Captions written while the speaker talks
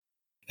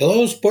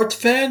Hello, sports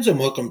fans, and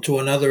welcome to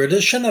another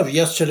edition of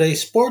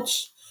Yesterday's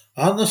Sports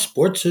on the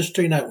Sports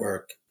History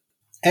Network.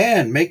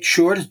 And make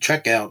sure to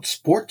check out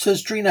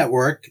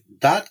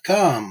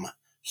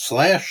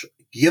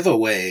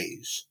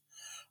sportshistorynetwork.com/giveaways.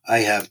 I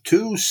have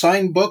 2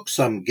 signed books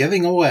I'm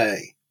giving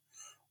away.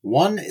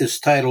 One is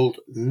titled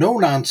No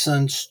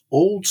Nonsense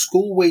Old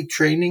School Weight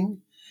Training,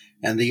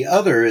 and the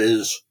other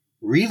is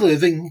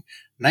Reliving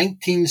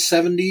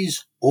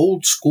 1970s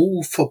Old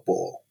School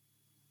Football.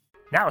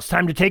 Now it's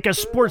time to take a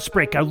sports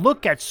break, a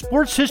look at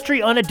sports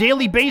history on a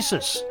daily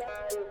basis.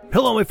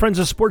 Hello, my friends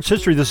of sports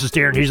history. This is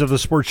Darren Hayes of the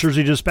Sports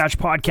Jersey Dispatch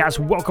podcast.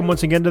 Welcome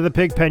once again to the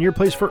Pig Pen, your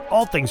place for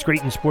all things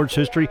great in sports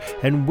history,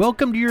 and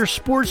welcome to your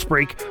sports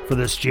break for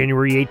this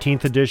January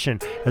 18th edition,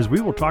 as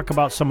we will talk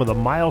about some of the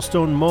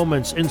milestone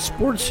moments in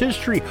sports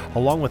history,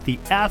 along with the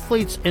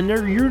athletes and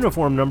their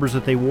uniform numbers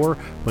that they wore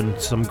when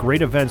some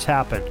great events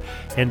happened.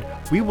 And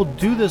we will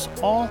do this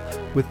all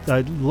with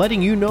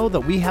letting you know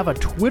that we have a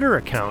Twitter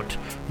account,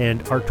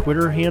 and our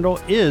Twitter handle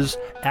is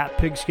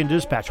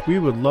 @PigskinDispatch. We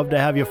would love to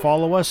have you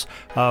follow us.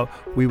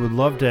 We would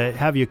love to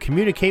have you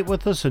communicate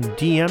with us and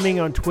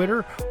DMing on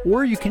Twitter,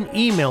 or you can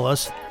email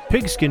us,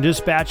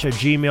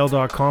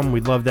 pigskindispatch@gmail.com.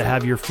 We'd love to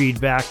have your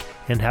feedback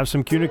and have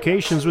some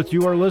communications with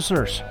you, our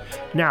listeners.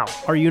 Now,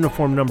 our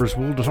uniform numbers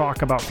we'll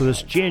talk about for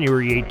this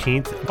January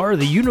 18th are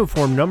the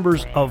uniform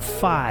numbers of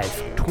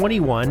 5,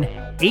 21,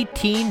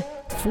 18,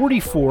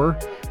 44,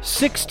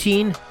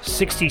 16,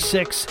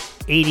 66,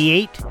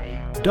 88,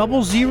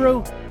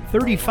 00,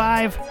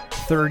 35,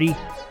 30,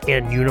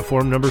 and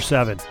uniform number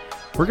 7.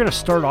 We're going to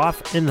start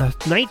off in the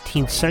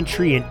 19th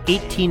century in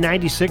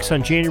 1896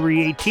 on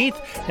January 18th,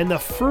 and the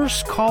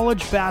first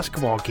college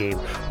basketball game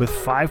with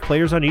 5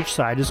 players on each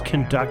side is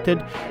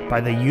conducted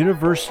by the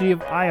University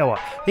of Iowa.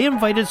 They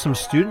invited some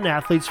student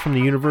athletes from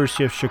the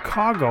University of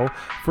Chicago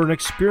for an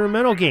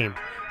experimental game.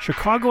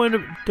 Chicago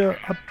ended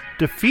up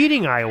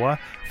defeating Iowa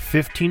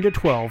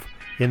 15-12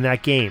 in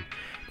that game.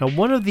 Now,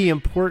 one of the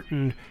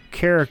important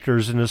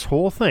characters in this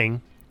whole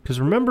thing, because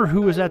remember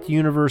who was at the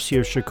University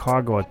of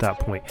Chicago at that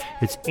point.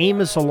 It's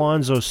Amos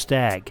Alonzo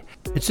Stagg.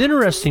 It's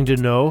interesting to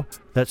know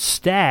that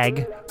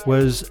Stagg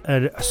was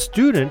a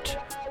student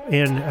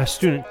and a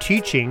student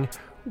teaching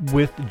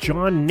with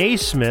John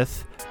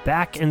Naismith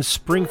back in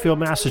Springfield,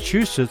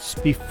 Massachusetts,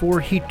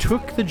 before he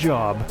took the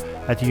job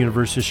at the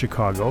University of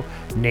Chicago.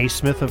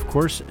 Naismith, of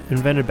course,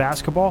 invented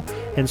basketball,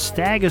 and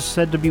Stagg is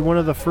said to be one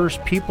of the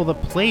first people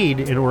that played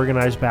in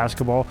organized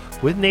basketball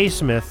with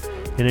Naismith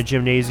in a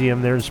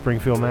gymnasium there in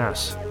Springfield,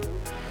 Mass.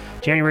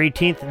 January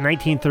 18th,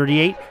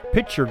 1938,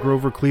 pitcher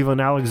Grover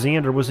Cleveland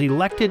Alexander was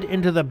elected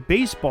into the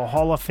Baseball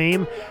Hall of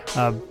Fame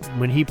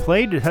when he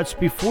played. That's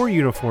before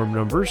uniform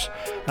numbers.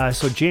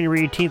 So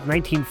January 18th,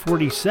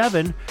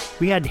 1947,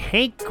 we had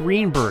Hank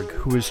Greenberg,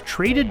 who was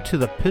traded to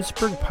the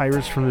Pittsburgh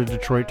Pirates from the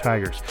Detroit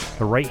Tigers.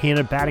 The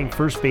right-handed batting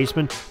first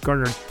baseman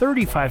garnered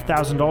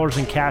 $35,000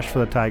 in cash for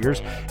the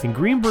Tigers, and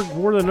Greenberg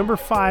wore the number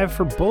 5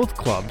 for both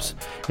clubs.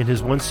 In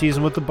his one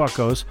season with the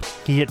Buccos,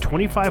 he hit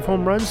 25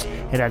 home runs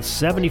and had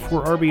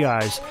 74 RBIs,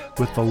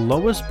 with the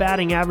lowest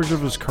batting average of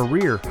his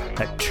career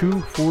at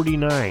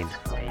 .249.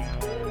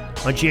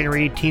 On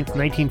January 18th,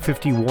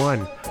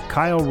 1951,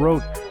 Kyle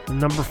Rote,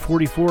 number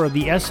 44 of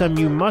the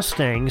SMU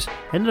Mustangs,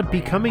 ended up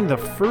becoming the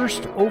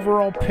first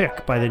overall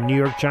pick by the New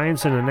York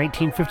Giants in the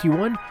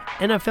 1951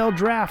 NFL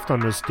Draft on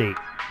this date.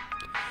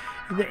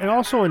 And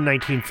also in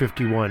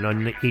 1951,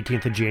 on the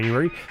 18th of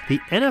January, the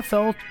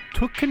NFL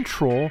took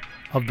control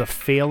of the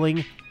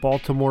failing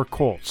Baltimore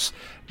Colts.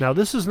 Now,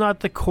 this is not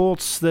the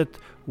Colts that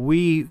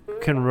we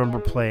can remember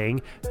playing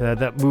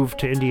that moved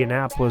to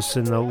Indianapolis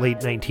in the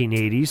late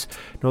 1980s.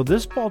 No,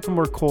 this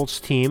Baltimore Colts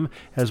team,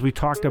 as we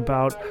talked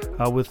about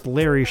with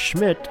Larry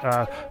Schmidt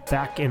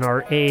back in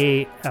our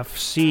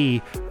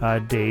AAFC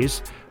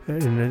days,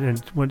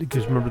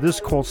 because remember, this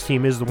Colts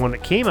team is the one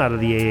that came out of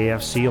the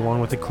AAFC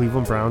along with the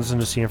Cleveland Browns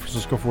and the San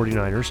Francisco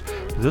 49ers.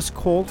 This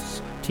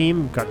Colts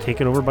team got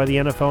taken over by the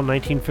NFL in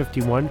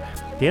 1951.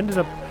 They ended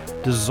up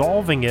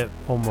dissolving it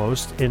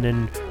almost, and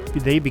then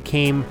they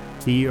became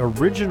the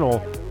original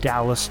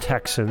Dallas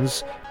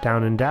Texans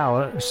down in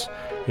Dallas,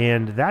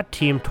 and that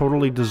team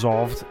totally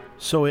dissolved,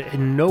 so it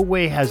in no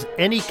way has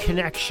any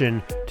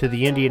connection to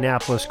the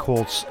Indianapolis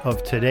Colts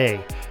of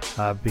today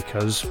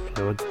because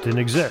it didn't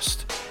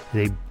exist.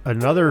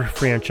 Another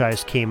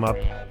franchise came up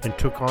and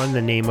took on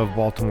the name of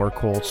Baltimore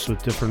Colts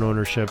with different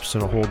ownerships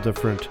and a whole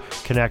different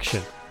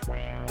connection.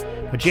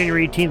 On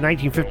January 18,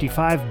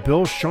 1955,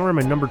 Bill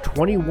Sharman, number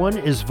 21,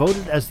 is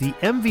voted as the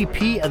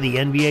MVP of the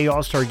NBA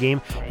All-Star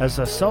Game as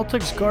the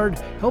Celtics guard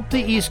helped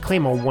the East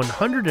claim a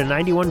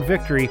 191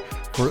 victory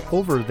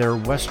over their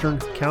Western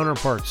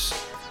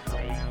counterparts.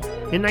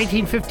 In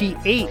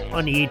 1958,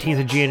 on the 18th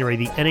of January,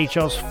 the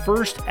NHL's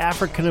first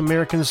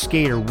African-American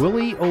skater,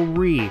 Willie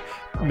O'Ree,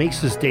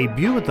 makes his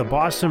debut with the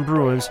Boston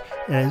Bruins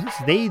as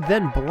they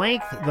then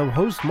blanked the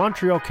host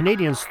Montreal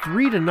Canadiens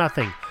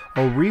 3-0.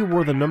 O'Ree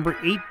wore the number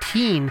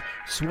 18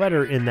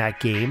 sweater in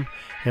that game,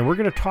 and we're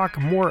going to talk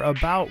more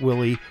about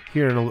Willie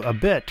here in a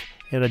bit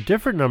and a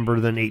different number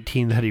than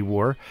 18 that he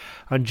wore.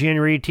 On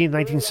January 18,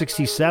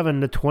 1967,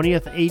 the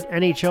 20th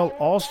NHL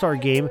All-Star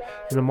Game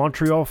in the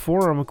Montreal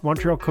Forum,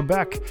 Montreal,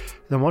 Quebec.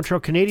 The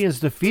Montreal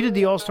Canadiens defeated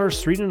the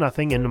All-Stars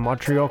 3-0 in the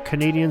Montreal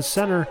Canadiens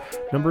Center.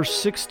 Number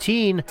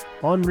 16,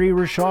 Henri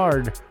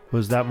Richard,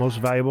 was that most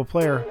valuable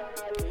player.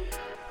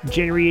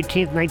 January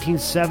 18,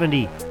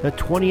 1970, the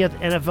 20th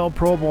NFL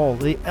Pro Bowl,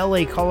 the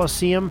LA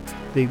Coliseum.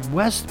 The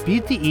West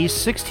beat the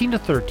East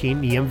 16-13.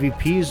 The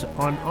MVPs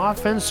on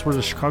offense were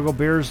the Chicago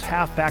Bears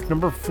halfback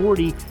number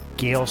 40,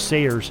 Gale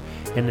Sayers,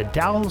 and the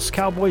Dallas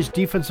Cowboys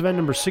defensive end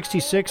number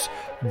 66,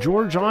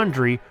 George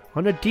Andre,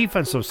 on the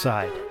defensive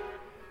side.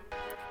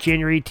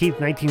 January 18,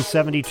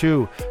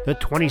 1972, the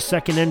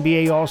 22nd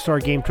NBA All-Star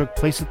Game took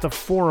place at the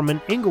Forum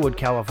in Inglewood,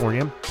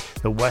 California.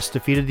 The West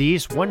defeated the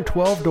East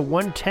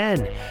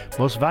 112-110.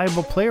 Most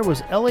valuable player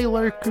was LA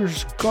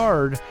Lakers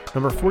guard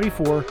number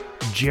 44,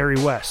 Jerry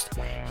West.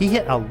 He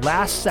hit a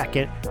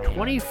last-second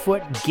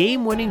 20-foot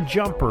game-winning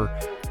jumper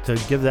to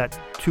give that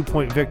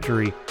 2-point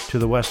victory to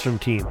the Western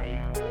team.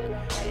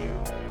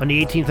 On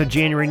the 18th of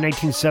January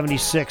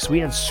 1976, we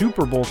had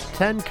Super Bowl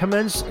 10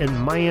 commence in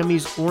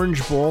Miami's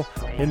Orange Bowl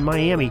in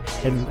Miami,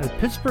 and the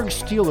Pittsburgh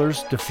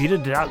Steelers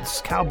defeated the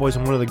Dallas Cowboys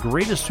in one of the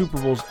greatest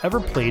Super Bowls ever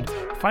played.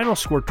 Final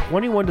score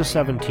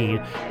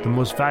 21-17. The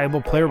most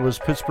valuable player was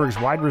Pittsburgh's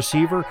wide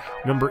receiver,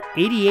 number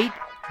 88,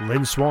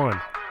 Lynn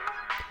Swann.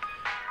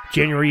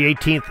 January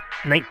 18th,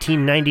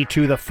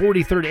 1992, the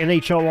 43rd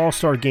NHL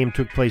All-Star Game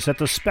took place at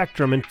the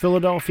Spectrum in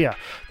Philadelphia.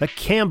 The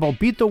Campbell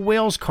beat the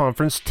Wales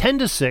Conference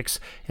 10-6,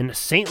 and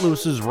St.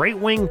 Louis's right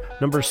wing,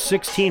 number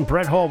 16,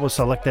 Brett Hull, was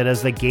selected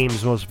as the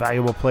game's most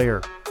valuable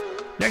player.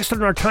 Next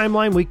on our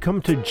timeline, we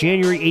come to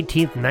January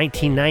 18th,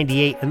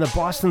 1998, and the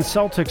Boston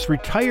Celtics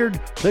retired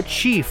the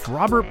Chief,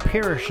 Robert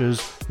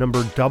Parrish's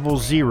number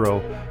 00.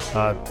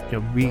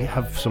 We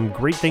have some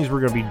great things we're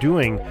going to be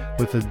doing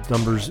with the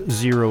numbers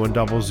 0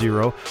 and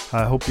 00.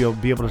 I hope you'll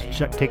be able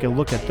to take a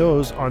look at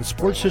those on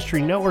Sports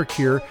History Network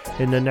here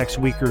in the next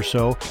week or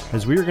so,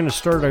 as we are going to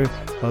start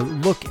a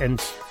look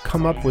and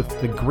come up with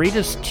the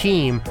greatest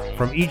team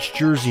from each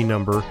jersey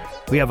number.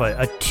 We have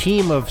a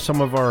team of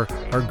some of our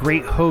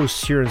great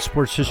hosts here in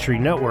Sports History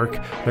Network.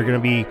 They're going to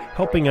be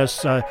helping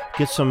us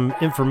get some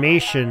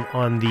information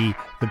on the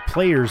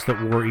players that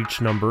wore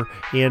each number,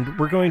 and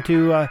we're going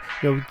to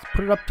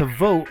put it up to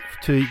vote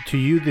to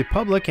you, the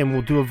public, and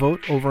we'll do a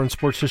vote over on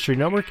Sports History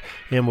Network,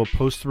 and we'll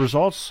post the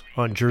results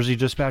on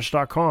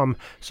jerseydispatch.com.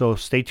 So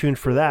stay tuned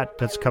for that.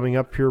 That's coming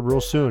up here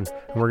real soon,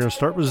 and we're going to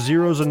start with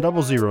 0s and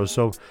 00s.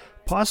 So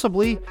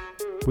possibly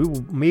we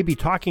may be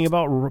talking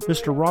about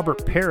Mr.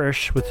 Robert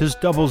Parrish with his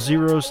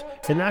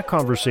 00s in that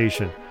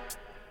conversation.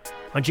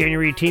 On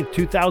January 18,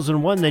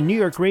 2001, the New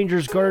York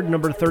Rangers guard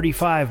number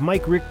 35,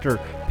 Mike Richter,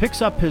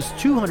 picks up his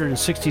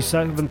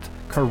 267th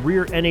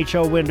career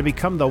NHL win to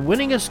become the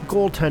winningest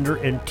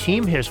goaltender in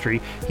team history.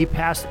 He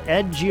passed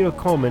Ed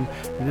Giacomin,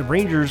 and the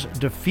Rangers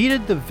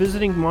defeated the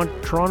visiting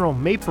Toronto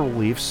Maple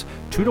Leafs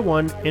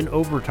 2-1 in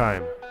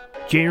overtime.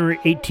 January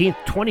 18th,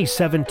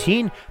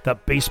 2017, the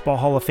Baseball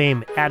Hall of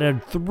Fame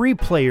added 3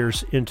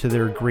 players into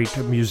their great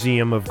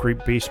museum of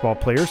great baseball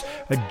players.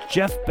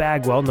 Jeff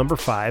Bagwell, number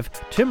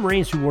 5, Tim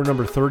Raines, who wore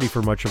number 30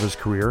 for much of his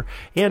career,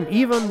 and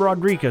Ivan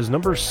Rodriguez,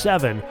 number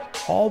 7,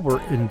 all were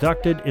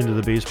inducted into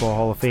the Baseball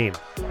Hall of Fame.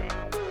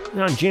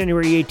 And on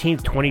January 18,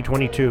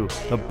 2022,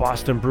 the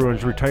Boston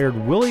Bruins retired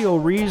Willie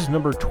O'Ree's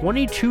number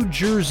 22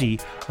 jersey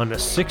on the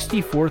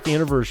 64th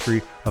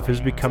anniversary of his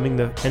becoming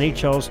the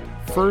NHL's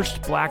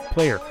first black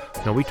player.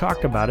 Now, we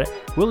talked about it.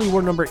 Willie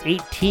wore number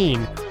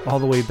 18 all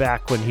the way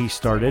back when he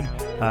started,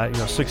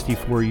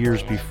 64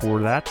 years before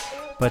that.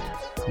 But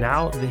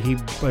now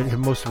that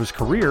most of his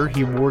career,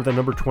 he wore the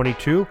number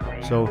 22,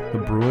 so the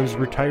Bruins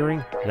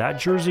retiring that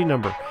jersey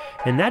number.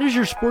 And that is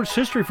your sports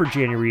history for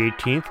January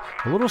 18th.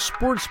 A little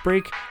sports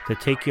break to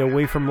take you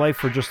away from life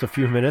for just a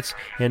few minutes,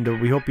 and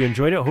we hope you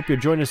enjoyed it. Hope you'll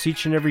join us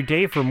each and every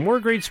day for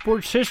more great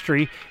sports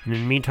history. And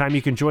in the meantime,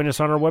 you can join us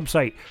on our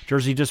website,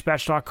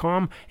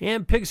 jerseydispatch.com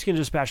and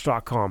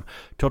pigskindispatch.com.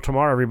 Till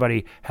tomorrow,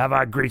 everybody, have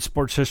a great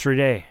sports history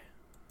day.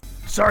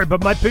 Sorry,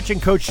 but my pitching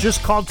coach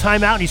just called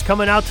timeout and he's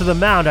coming out to the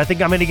mound. I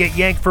think I'm going to get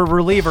yanked for a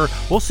reliever.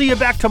 We'll see you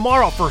back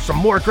tomorrow for some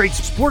more great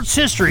sports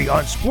history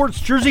on Sports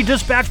Jersey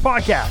Dispatch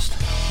Podcast.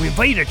 We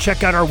invite you to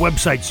check out our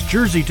websites,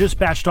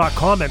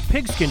 jerseydispatch.com and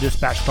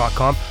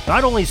pigskindispatch.com.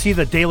 Not only see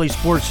the daily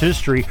sports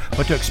history,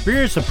 but to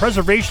experience the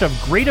preservation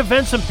of great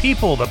events and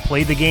people that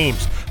play the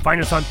games. Find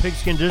us on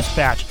Pigskin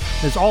Dispatch.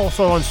 It's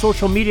also on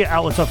social media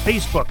outlets of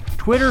Facebook,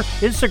 Twitter,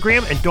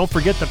 Instagram, and don't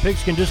forget the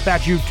Pigskin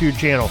Dispatch YouTube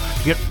channel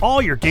to get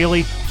all your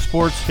daily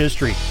sports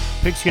history.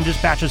 Pigskin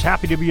Dispatch is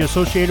happy to be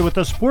associated with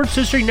the Sports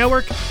History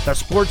Network, the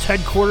sports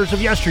headquarters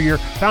of yesteryear,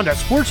 found at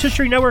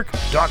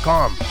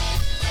sportshistorynetwork.com.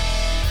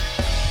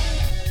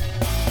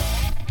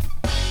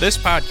 This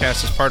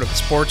podcast is part of the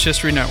Sports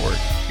History Network,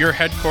 your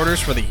headquarters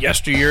for the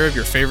yesteryear of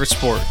your favorite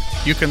sport.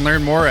 You can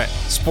learn more at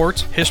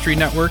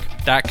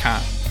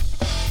sportshistorynetwork.com.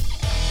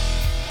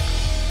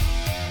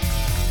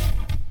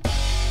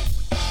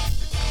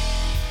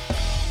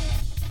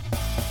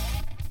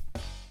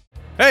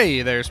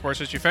 Hey there, sports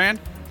history fan.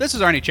 This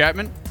is Arnie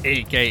Chapman,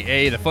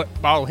 aka the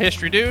Football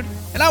History Dude,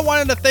 and I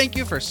wanted to thank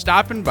you for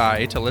stopping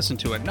by to listen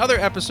to another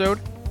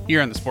episode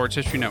here on the Sports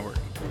History Network.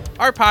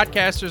 Our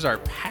podcasters are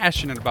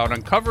passionate about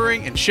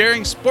uncovering and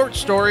sharing sports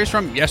stories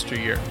from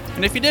yesteryear.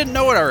 And if you didn't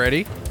know it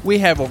already, we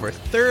have over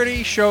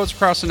 30 shows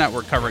across the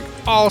network covering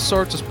all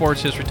sorts of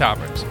sports history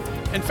topics.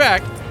 In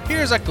fact,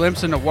 here's a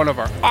glimpse into one of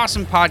our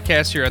awesome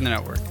podcasts here on the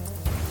network.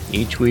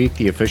 Each week,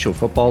 the official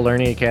Football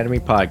Learning Academy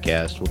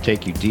podcast will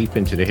take you deep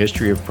into the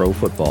history of pro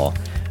football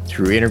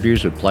through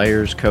interviews with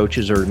players,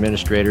 coaches, or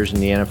administrators in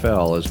the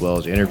NFL, as well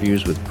as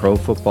interviews with Pro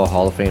Football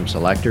Hall of Fame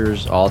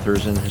selectors,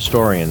 authors, and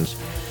historians.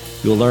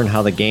 You'll learn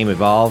how the game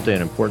evolved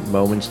and important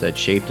moments that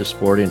shaped the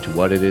sport into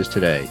what it is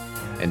today.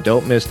 And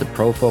don't miss the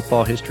Pro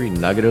Football History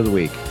Nugget of the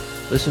Week.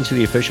 Listen to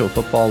the official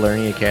Football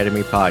Learning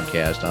Academy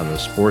podcast on the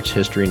Sports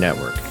History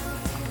Network.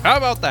 How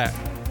about that?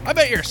 I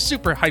bet you're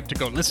super hyped to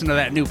go listen to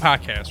that new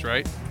podcast,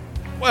 right?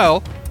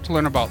 Well, to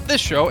learn about this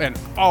show and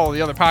all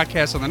the other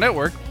podcasts on the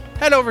network,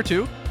 head over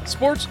to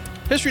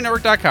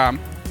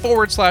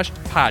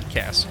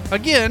sportshistorynetwork.com/podcast.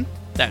 Again,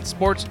 that's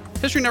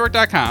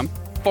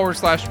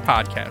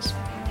sportshistorynetwork.com/podcast.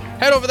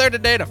 Head over there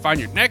today to find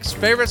your next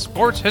favorite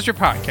sports history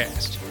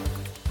podcast.